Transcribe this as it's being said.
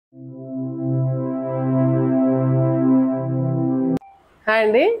Hi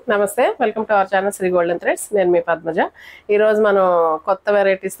అండి, నమస్తే. Welcome to our channel Shri golden threads. నేను మీ పద్మజ. ఈరోజు మనం కొత్త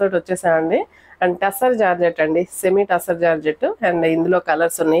వెరైటీస్ తోటి వచ్చేసామండి. అండ్ టస్సర్ జార్జెట్ అండి, సెమీ టస్సర్ జార్జెట్. అండ్ ఇందులో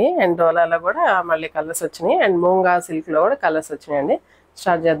కలర్స్ ఉన్నాయి, అండ్ డోలాలో కూడా మళ్ళీ కలర్స్ వచ్చినాయి, అండ్ మూంగా సిల్క్లో కూడా కలర్స్ వచ్చినాయండి.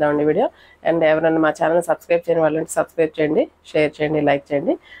 స్టార్ట్ చేద్దామండి వీడియో. అండ్ ఎవరైనా మా ఛానల్ సబ్స్క్రైబ్ చేయని వాళ్ళంటే సబ్స్క్రైబ్ చేయండి, షేర్ చేయండి, లైక్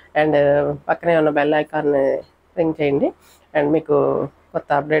చేయండి, అండ్ పక్కనే ఉన్న బెల్ ఐకాన్ రింగ్ చేయండి. అండ్ మీకు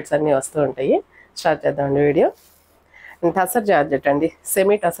కొత్త అప్డేట్స్ అన్నీ వస్తూ ఉంటాయి. స్టార్ట్ చేద్దామండి వీడియో. టస్సర్ జార్జెట్ అండి,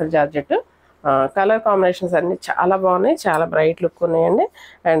 semi tussar georgette. Colour combinations అన్నీ చాలా బాగున్నాయి, చాలా బ్రైట్ లుక్ ఉన్నాయండి.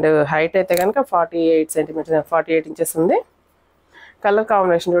 అండ్ హైట్ అయితే కనుక 48 సెంటీమీటర్స్, 48 ఇంచెస్ ఉంది. కలర్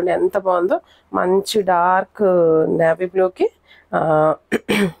కాంబినేషన్ చూడండి ఎంత బాగుందో. మంచి డార్క్ నేవీ బ్లూకి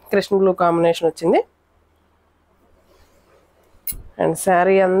కృష్ణ బ్లూ కాంబినేషన్ వచ్చింది. అండ్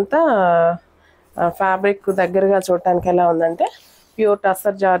శారీ అంతా ఫ్యాబ్రిక్ దగ్గరగా చూడటానికి ఎలా ఉందంటే ప్యూర్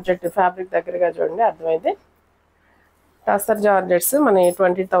టస్సర్ జార్జెట్ ఫ్యాబ్రిక్ దగ్గరగా చూడండి, అర్థమైంది. టస్సర్ జార్జెట్స్ మన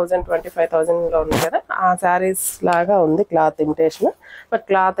 20,000 25,000లో ఉంది కదా, ఆ శారీస్ లాగా ఉంది క్లాత్ ఇమిటేషన్. బట్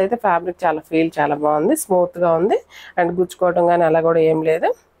క్లాత్ అయితే ఫ్యాబ్రిక్ చాలా బాగుంది, స్మూత్గా ఉంది. అండ్ గుచ్చుకోవడం కానీ అలా కూడా ఏం లేదు,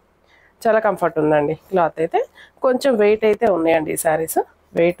 చాలా కంఫర్ట్ ఉందండి. క్లాత్ అయితే కొంచెం వెయిట్ అయితే ఉన్నాయండి, ఈ శారీస్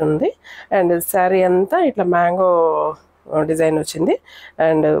వెయిట్ ఉంది. అండ్ శారీ అంతా ఇట్లా మ్యాంగో డిజైన్ వచ్చింది,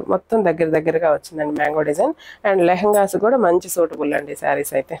 అండ్ మొత్తం దగ్గరగా వచ్చిందండి మ్యాంగో డిజైన్. అండ్ లెహంగాస్ కూడా మంచి సూటబుల్ అండి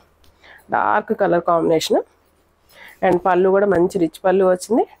శారీస్ అయితే. Dark colour combination. అండ్ పళ్ళు కూడా మంచి రిచ్ పళ్ళు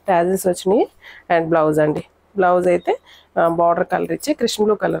వచ్చింది, టాజిల్స్ వచ్చినాయి. అండ్ బ్లౌజ్ అండి, బ్లౌజ్ అయితే బార్డర్ కలర్ ఇచ్చి Krishna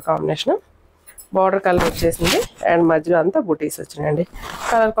blue colour combination, border colour వచ్చేసింది. అండ్ మధ్యలో అంతా బుటీస్ వచ్చినాయండి.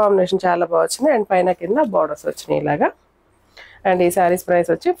 కలర్ కాంబినేషన్ చాలా బాగా వచ్చింది. అండ్ పైన కింద బార్డర్స్ వచ్చినాయి ఇలాగా. అండ్ ఈ శారీస్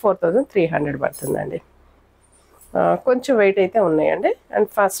ప్రైస్ వచ్చి 4,300 పడుతుందండి. కొంచెం వెయిట్ అయితే ఉన్నాయండి. And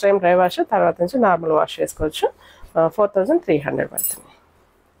first time dry wash, తర్వాత నుంచి నార్మల్ వాష్ చేసుకోవచ్చు. 4,300 పడుతుంది.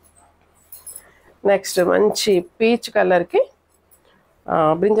 నెక్స్ట్ మంచి పీచ్ కలర్కి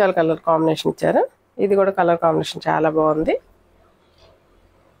బ్రింజాల్ కలర్ కాంబినేషన్ ఇచ్చారు. ఇది కూడా కలర్ కాంబినేషన్ చాలా బాగుంది.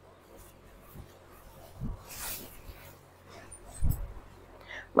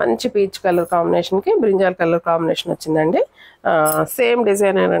 మంచి పీచ్ కలర్ కాంబినేషన్కి బ్రింజాల్ కలర్ కాంబినేషన్ వచ్చిందండి. సేమ్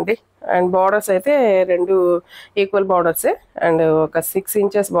డిజైనేనండి. అండ్ బార్డర్స్ అయితే రెండు ఈక్వల్ బార్డర్సే. అండ్ ఒక 6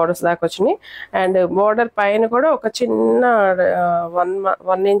 ఇంచెస్ బార్డర్స్ దాకా వచ్చినాయి. అండ్ బార్డర్ పైన కూడా ఒక చిన్న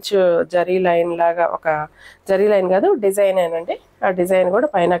 1 ఇంచ్ జరీ లైన్ లాగా, ఒక జరీ లైన్ కాదు డిజైన్ ఏనండి, ఆ డిజైన్ కూడా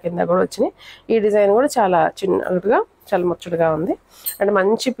పైన కింద కూడా వచ్చినాయి. ఈ డిజైన్ కూడా చాలా చిన్నగా చాలా ముచ్చటగా ఉంది. అండ్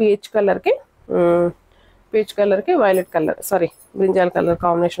మంచి పీచ్ కలర్కి violet colour brinjal colour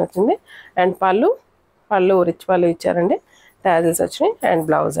combination వచ్చింది. అండ్ పళ్ళు రిచ్ పళ్ళు ఇచ్చారండి, టాజిల్స్ వచ్చినాయి. అండ్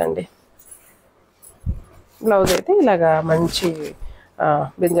బ్లౌజ్ అండి, బ్లౌజ్ అయితే ఇలాగా మంచి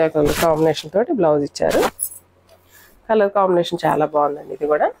బ్రింజాల్ కలర్ కాంబినేషన్ తోటి బ్లౌజ్ ఇచ్చారు. కలర్ కాంబినేషన్ చాలా బాగుందండి ఇది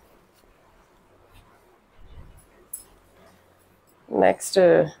కూడా. నెక్స్ట్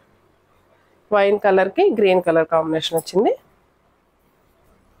వైన్ కలర్కి గ్రీన్ కలర్ కాంబినేషన్ వచ్చింది.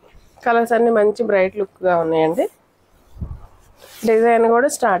 కలర్స్ అన్నీ మంచి బ్రైట్ లుక్గా ఉన్నాయండి. డిజైన్ కూడా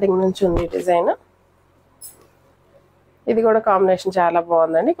స్టార్టింగ్ నుంచి ఉంది డిజైన్. ఇది కూడా కాంబినేషన్ చాలా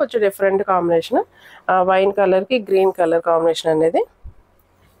బాగుందండి, కొంచెం డిఫరెంట్ కాంబినేషన్. వైన్ కలర్కి గ్రీన్ కలర్ కాంబినేషన్ అనేది.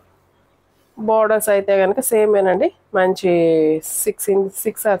 బార్డర్స్ అయితే కనుక సేమేనండి, మంచి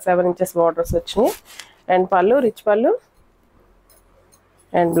 6 or 7 ఇంచెస్ బార్డర్స్ వచ్చినాయి. అండ్ పళ్ళు రిచ్ పళ్ళు.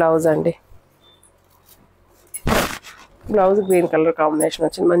 అండ్ బ్లౌజ్ అండి, బ్లౌజ్ గ్రీన్ కలర్ కాంబినేషన్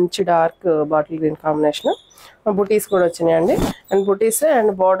వచ్చింది, మంచి డార్క్ బాటిల్ గ్రీన్ కాంబినేషన్. బుటీస్ కూడా వచ్చినాయండి. అండ్ బుటీస్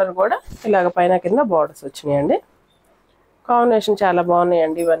అండ్ బార్డర్ కూడా ఇలాగ పైన కింద బార్డర్స్ వచ్చినాయండి. కాంబినేషన్ చాలా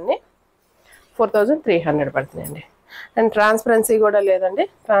బాగున్నాయండి ఇవన్నీ. 4,300 పడుతున్నాయండి. అండ్ ట్రాన్స్పరెన్సీ కూడా లేదండి,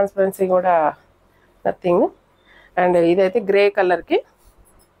 ట్రాన్స్పరెన్సీ కూడా నథింగ్. అండ్ ఇదైతే గ్రే కలర్కి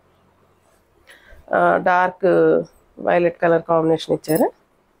డార్క్ వైలెట్ కలర్ కాంబినేషన్ ఇచ్చారు.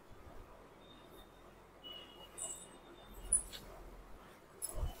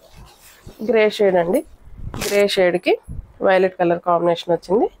 గ్రే షేడ్ అండి, గ్రే షేడ్కి వైలెట్ కలర్ కాంబినేషన్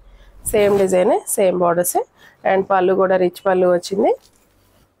వచ్చింది. Same డిజైనే, same బార్డర్సే. అండ్ పళ్ళు కూడా రిచ్ పళ్ళు వచ్చింది.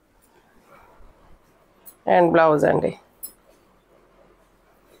 అండ్ బ్లౌజ్ అండి,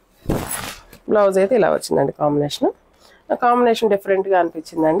 బ్లౌజ్ అయితే ఇలా వచ్చిందండి కాంబినేషన్ డిఫరెంట్గా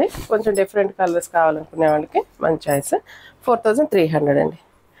అనిపించిందండి. కొంచెం డిఫరెంట్ కలర్స్ కావాలనుకునే వాళ్ళకి మంచి చాయిస్. 4,300 అండి.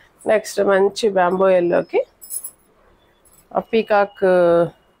 నెక్స్ట్ మంచి బ్యాంబో ఎల్లోకి పీకాక్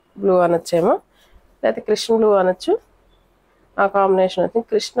బ్లూ అనొచ్చేమో, లేకపోతే కృష్ణ బ్లూ అనొచ్చు. ఆ కాంబినేషన్ వచ్చింది.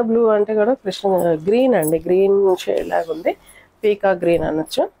 కృష్ణ బ్లూ అంటే కూడా గ్రీన్ అండి, గ్రీన్ షేడ్ లాగా ఉంది, పీకాక్ గ్రీన్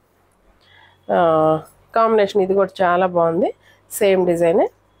అనొచ్చు. కాంబినేషన్ ఇది కూడా చాలా బాగుంది, సేమ్ డిజైనే.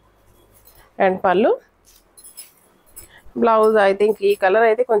 అండ్ పళ్ళు, బ్లౌజ్ ఐ థింక్ ఈ కలర్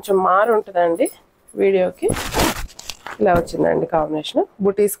అయితే కొంచెం మారు ఉంటుందండి వీడియోకి. ఇలా వచ్చిందండి కాంబినేషన్.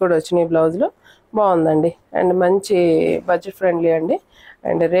 బుటీస్ కూడా వచ్చినాయి బ్లౌజ్లో, బాగుందండి. అండ్ మంచి బడ్జెట్ ఫ్రెండ్లీ అండి.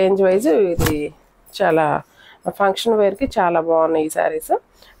 అండ్ రేంజ్ వైజ్ ఇది చాలా ఫంక్షన్ వేర్కి చాలా బాగున్నాయి ఈ శారీస్.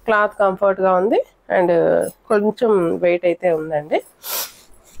 క్లాత్ కంఫర్ట్గా ఉంది అండ్ కొంచెం వెయిట్ అయితే ఉందండి.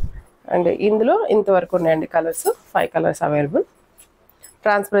 అండ్ ఇందులో ఇంతవరకు ఉన్నాయండి కలర్స్, 5 కలర్స్ అవైలబుల్.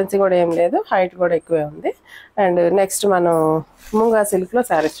 ట్రాన్స్పరెన్సీ కూడా ఏం లేదు, హైట్ కూడా ఎక్కువే ఉంది. అండ్ నెక్స్ట్ మనం మూంగా సిల్క్లో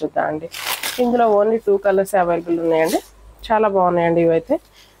శారీస్ చూద్దామండి. ఇందులో ఓన్లీ 2 కలర్స్ అవైలబుల్ ఉన్నాయండి. చాలా బాగున్నాయండి ఇవైతే.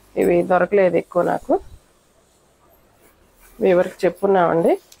 ఇవి దొరకలేదు ఎక్కువ నాకు, ఎవరికి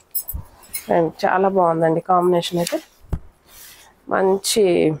చెప్పున్నామండి. అండ్ చాలా బాగుందండి కాంబినేషన్ అయితే. మంచి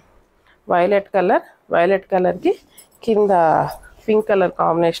వైలెట్ కలర్కి కింద పింక్ కలర్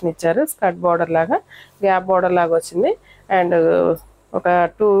కాంబినేషన్ ఇచ్చారు. స్కర్ట్ బార్డర్ లాగా, గ్యాప్ బార్డర్ లాగా వచ్చింది. అండ్ ఒక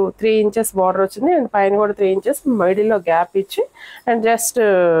 2-3 ఇంచెస్ బార్డర్ వచ్చింది. అండ్ పైన కూడా 3 ఇంచెస్ మిడిల్లో గ్యాప్ ఇచ్చి అండ్ జస్ట్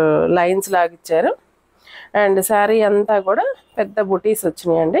లైన్స్ లాగా ఇచ్చారు. అండ్ శారీ అంతా కూడా పెద్ద బుటీస్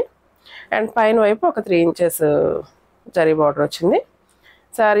వచ్చినాయండి. అండ్ పైన వైపు ఒక 3 ఇంచెస్ జరీ బార్డర్ వచ్చింది.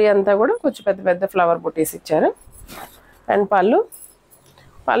 శారీ అంతా కూడా కొంచెం పెద్ద పెద్ద ఫ్లవర్ బుటీస్ ఇచ్చారు. అండ్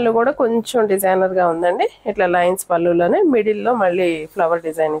పళ్ళు కూడా కొంచెం డిజైనర్గా ఉందండి. ఇట్లా లైన్స్ పళ్ళులోనే మిడిల్లో మళ్ళీ ఫ్లవర్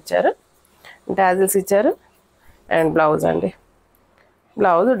డిజైన్ ఇచ్చారు. టాజిల్స్ ఇచ్చారు. అండ్ బ్లౌజ్ అండి,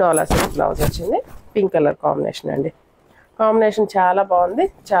 బ్లౌజ్ డోలా సిల్క్ బ్లౌజ్ వచ్చింది. పింక్ కలర్ కాంబినేషన్ అండి. కాంబినేషన్ చాలా బాగుంది.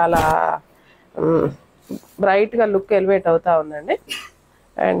 చాలా బ్రైట్గా లుక్ ఎలివేట్ అవుతా ఉందండి.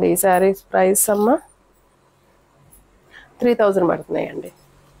 అండ్ ఈ శారీస్ ప్రైస్ అమ్మ 3000 పడుతున్నాయండి.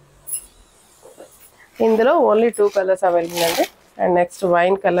 ఇందులో ఓన్లీ 2 కలర్స్ అవైలబుల్ అండి. అండ్ నెక్స్ట్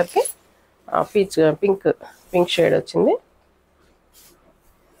వైన్ కలర్కి పింక్ షేడ్ వచ్చింది.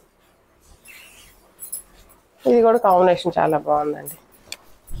 ఇది కూడా కాంబినేషన్ చాలా బాగుందండి.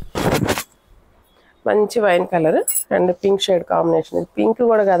 మంచి wine colour and pink shade combination. ఇది పింక్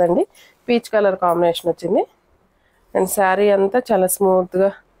కూడా కాదండి, పీచ్ కలర్ కాంబినేషన్ వచ్చింది. అండ్ శారీ అంతా చాలా స్మూత్గా,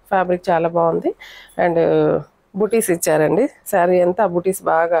 ఫ్యాబ్రిక్ చాలా బాగుంది. అండ్ బుటీస్ ఇచ్చారండి. శారీ అంతా బుటీస్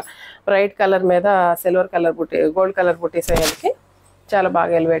బాగా బ్రైట్ కలర్ మీద సిల్వర్ కలర్ గోల్డ్ కలర్ బుటీస్ అయ్యేకి చాలా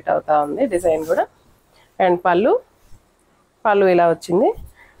బాగా ఎలివేట్ అవుతా ఉంది డిజైన్ కూడా. అండ్ పళ్ళు ఇలా వచ్చింది.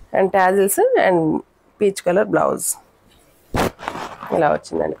 And tassels and peach colour blouse ఇలా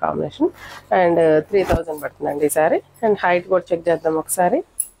వచ్చిందండి కాంబినేషన్. అండ్ 3000 పడుతుందండి ఈ శారీ. అండ్ హైట్ కూడా చెక్ చేద్దాం ఒకసారి.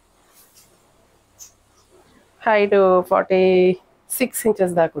 హైట్ 46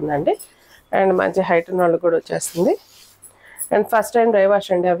 ఇంచెస్ దాకా ఉందండి. అండ్ మంచి హైట్ ఉన్న వాళ్ళు కూడా వచ్చేస్తుంది. And first time dry wash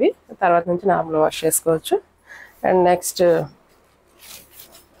అండి అవి, తర్వాత నుంచి నార్మల్ వాష్ చేసుకోవచ్చు. అండ్ నెక్స్ట్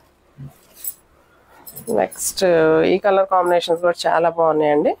ఈ కలర్ కాంబినేషన్స్ కూడా చాలా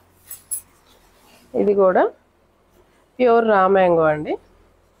బాగున్నాయండి. ఇది కూడా ప్యూర్ రామ్యాంగో అండి,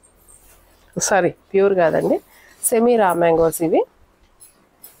 సారీ ప్యూర్ కాదండి, సెమీ రామ్యాంగోస్. ఇవి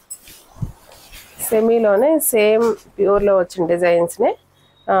సెమీలోనే సేమ్ ప్యూర్లో వచ్చిన డిజైన్స్ని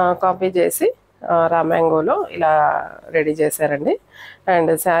కాపీ చేసి రామ్యాంగోలో ఇలా రెడీ చేశారండి.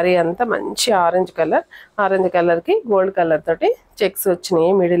 అండ్ శారీ అంతా మంచి ఆరెంజ్ కలర్కి గోల్డ్ కలర్ తోటి చెక్స్ వచ్చినాయి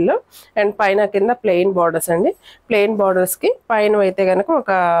మిడిల్లో. అండ్ పైన కింద ప్లెయిన్ బార్డర్స్ అండి. ప్లెయిన్ బార్డర్స్కి పైన అయితే కనుక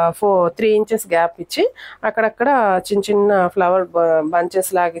ఒక 3 ఇంచెస్ గ్యాప్ ఇచ్చి అక్కడక్కడ చిన్న ఫ్లవర్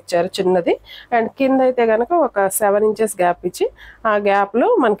బంచెస్ లాగా ఇచ్చారు చిన్నది. అండ్ కింద అయితే కనుక ఒక 7 ఇంచెస్ గ్యాప్ ఇచ్చి ఆ గ్యాప్లో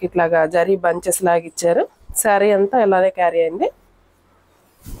మనకి ఇట్లాగా జరీ బంచెస్ లాగా ఇచ్చారు. శారీ అంతా ఇలానే క్యారీ అయింది.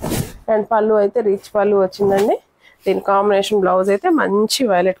 అండ్ పళ్ళు అయితే రిచ్ పళ్ళు వచ్చిందండి. దీని కాంబినేషన్ బ్లౌజ్ అయితే మంచి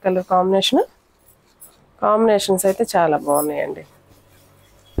వైలెట్ కలర్ కాంబినేషన్స్ అయితే చాలా బాగున్నాయండి.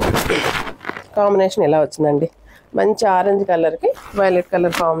 కాంబినేషన్ ఇలా వచ్చిందండి. మంచి ఆరెంజ్ కలర్కి వైలెట్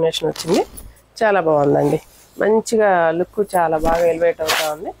కలర్ కాంబినేషన్ వచ్చింది. చాలా బాగుందండి. మంచిగా లుక్ చాలా బాగా ఎలివేట్ అవుతా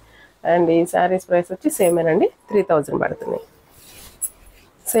ఉంది. అండ్ ఈ శారీస్ ప్రైస్ వచ్చి సేమేనండి, 3000 పడుతున్నాయి.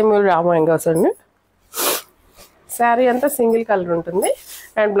 సేమ్ రామ్యాంగోస్ అండి. శారీ అంతా సింగిల్ కలర్ ఉంటుంది.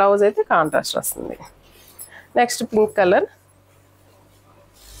 అండ్ బ్లౌజ్ అయితే కాంట్రాస్ట్ వస్తుంది. Next pink colour.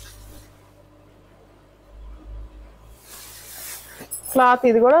 క్లాత్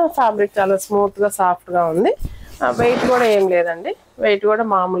ఇది కూడా ఫ్యాబ్రిక్ చాలా స్మూత్గా సాఫ్ట్గా ఉంది. వెయిట్ కూడా ఏం లేదండి. వెయిట్ కూడా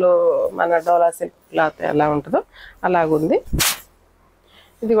మామూలు మన డోలా సిల్క్ క్లాత్ ఎలా ఉంటుందో అలాగుంది.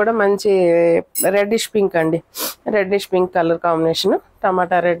 ఇది కూడా మంచి రెడ్డిష్ పింక్ అండి. Reddish pink colour combination.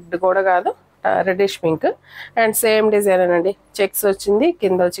 టమాటా రెడ్ కూడా కాదు, reddish pink. And same design అండి. చెక్స్ వచ్చింది,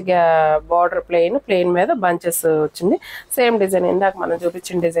 కింద వచ్చి బార్డర్ ప్లెయిన్ మీద బంచెస్ వచ్చింది. సేమ్ డిజైన్, ఇందాక మనం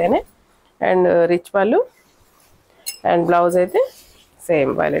చూపించిన డిజైనే. అండ్ రిచ్ పళ్ళు. అండ్ బ్లౌజ్ అయితే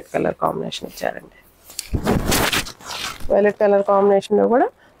సేమ్ వైలెట్ కలర్ కాంబినేషన్ ఇచ్చారండి. వైలెట్ కలర్ కాంబినేషన్లో కూడా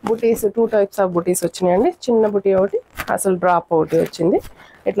బుటీస్ 2 టైప్స్ ఆఫ్ బుటీస్ వచ్చినాయండి. చిన్న బుటీ ఒకటి, అసలు డ్రాప్ ఒకటి వచ్చింది.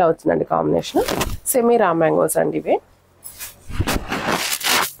 ఇట్లా వచ్చిందండి కాంబినేషన్. సెమీ రామ్యాంగోస్ అండి ఇవి.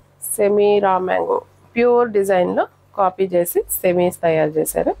 సెమీ రామ్యాంగో ప్యూర్ డిజైన్లో కాపీ చేసి సెమీస్ తయారు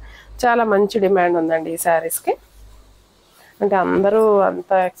చేశారు. చాలా మంచి డిమాండ్ ఉందండి ఈ శారీస్కి. అంటే అందరూ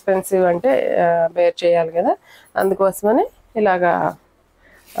అంత ఎక్స్పెన్సివ్ అంటే బేర్ చేయాలి కదా, అందుకోసమని ఇలాగా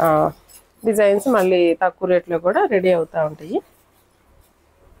డిజైన్స్ మళ్ళీ తక్కువ రేట్లో కూడా రెడీ అవుతూ ఉంటాయి.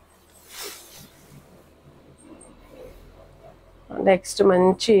 నెక్స్ట్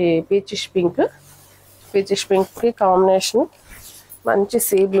మంచి పీచిష్ పింక్కి కాంబినేషన్ మంచి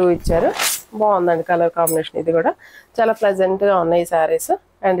సీ బ్లూ ఇచ్చారు. బాగుందండి కలర్ కాంబినేషన్. ఇది కూడా చాలా ప్లెజెంట్గా ఉన్నాయి శారీస్.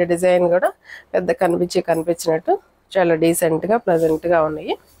 అండ్ డిజైన్ కూడా పెద్ద కనిపించినట్టు చాలా డీసెంట్గా ప్లెజెంట్గా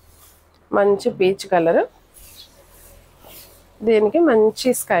ఉన్నాయి. మంచి పీచ్ కలర్, దీనికి మంచి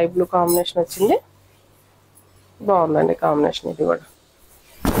స్కై బ్లూ కాంబినేషన్ వచ్చింది. బాగుందండి కాంబినేషన్. ఇది కూడా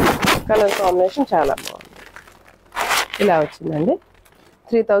కలర్ కాంబినేషన్ చాలా బాగుంది. ఇలా వచ్చిందండి.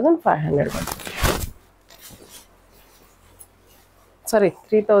 3500 సారీ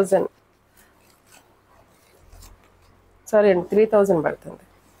 3000 సారీ అండి 3000 పడుతుంది.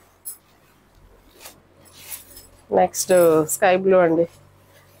 నెక్స్ట్ స్కై బ్లూ అండి.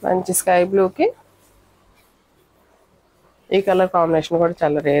 మంచి స్కై బ్లూకి ఈ కలర్ కాంబినేషన్ కూడా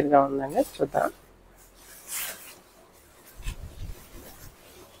చాలా రేర్గా ఉందండి. చూద్దాం.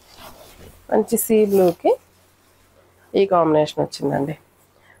 మంచి సీ బ్లూకి ఈ కాంబినేషన్ వచ్చిందండి.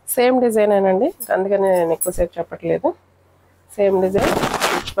 సేమ్ డిజైన్ ఏనండి, అందుకని నేను ఎక్కువసేపు చెప్పట్లేదు. సేమ్ డిజైన్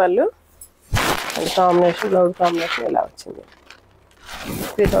పళ్ళు అండ్ కాంబినేషన్, బ్లౌజ్ కాంబినేషన్ ఇలా వచ్చింది.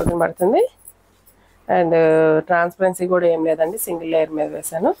 3000 పడుతుంది. అండ్ ట్రాన్స్పరెన్సీ కూడా ఏం లేదండి, సింగిల్ లేయర్ మీద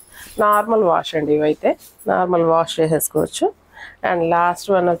వేసాను. నార్మల్ వాష్ అండి, ఇవైతే నార్మల్ వాష్ చేసేసుకోవచ్చు. అండ్ లాస్ట్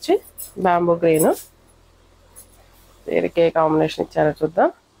వన్ వచ్చి బ్యాంబూ గ్రీన్. దీనికి ఏ కాంబినేషన్ ఇచ్చారో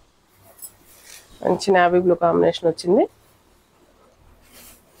చూద్దాం. మంచి నావీ బ్లూ కాంబినేషన్ వచ్చింది.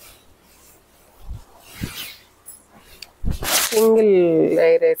 సింగిల్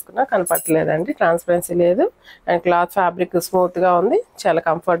లేయర్ వేసుకున్నా కనపట్టలేదండి, ట్రాన్స్పరెన్సీ లేదు. అండ్ క్లాత్ ఫ్యాబ్రిక్ స్మూత్గా ఉంది, చాలా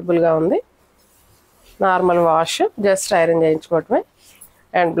కంఫర్టబుల్గా ఉంది. Normal wash, just iron చేయించుకోవటమే.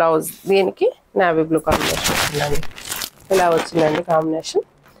 And blouse దీనికి నావీ బ్లూ కాంబినేషన్ వచ్చిందండి. ఇలా వచ్చిందండి కాంబినేషన్.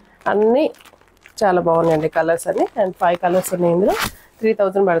 అన్నీ చాలా బాగున్నాయండి కలర్స్ అన్ని. అండ్ 5 కలర్స్ ఉన్నాయి ఇందులో.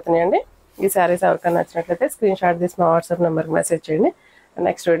 3000 పడుతున్నాయండి. ఈ శారీస్ ఎవరికైనా నచ్చినట్లయితే స్క్రీన్ షాట్ తీసి మా వాట్సాప్ నెంబర్కి మెసేజ్ చేయండి.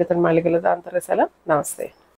 నెక్స్ట్ వీడియోతో మళ్ళీ కలుద్దాం. అంతవరకు సెలవు, నమస్తే.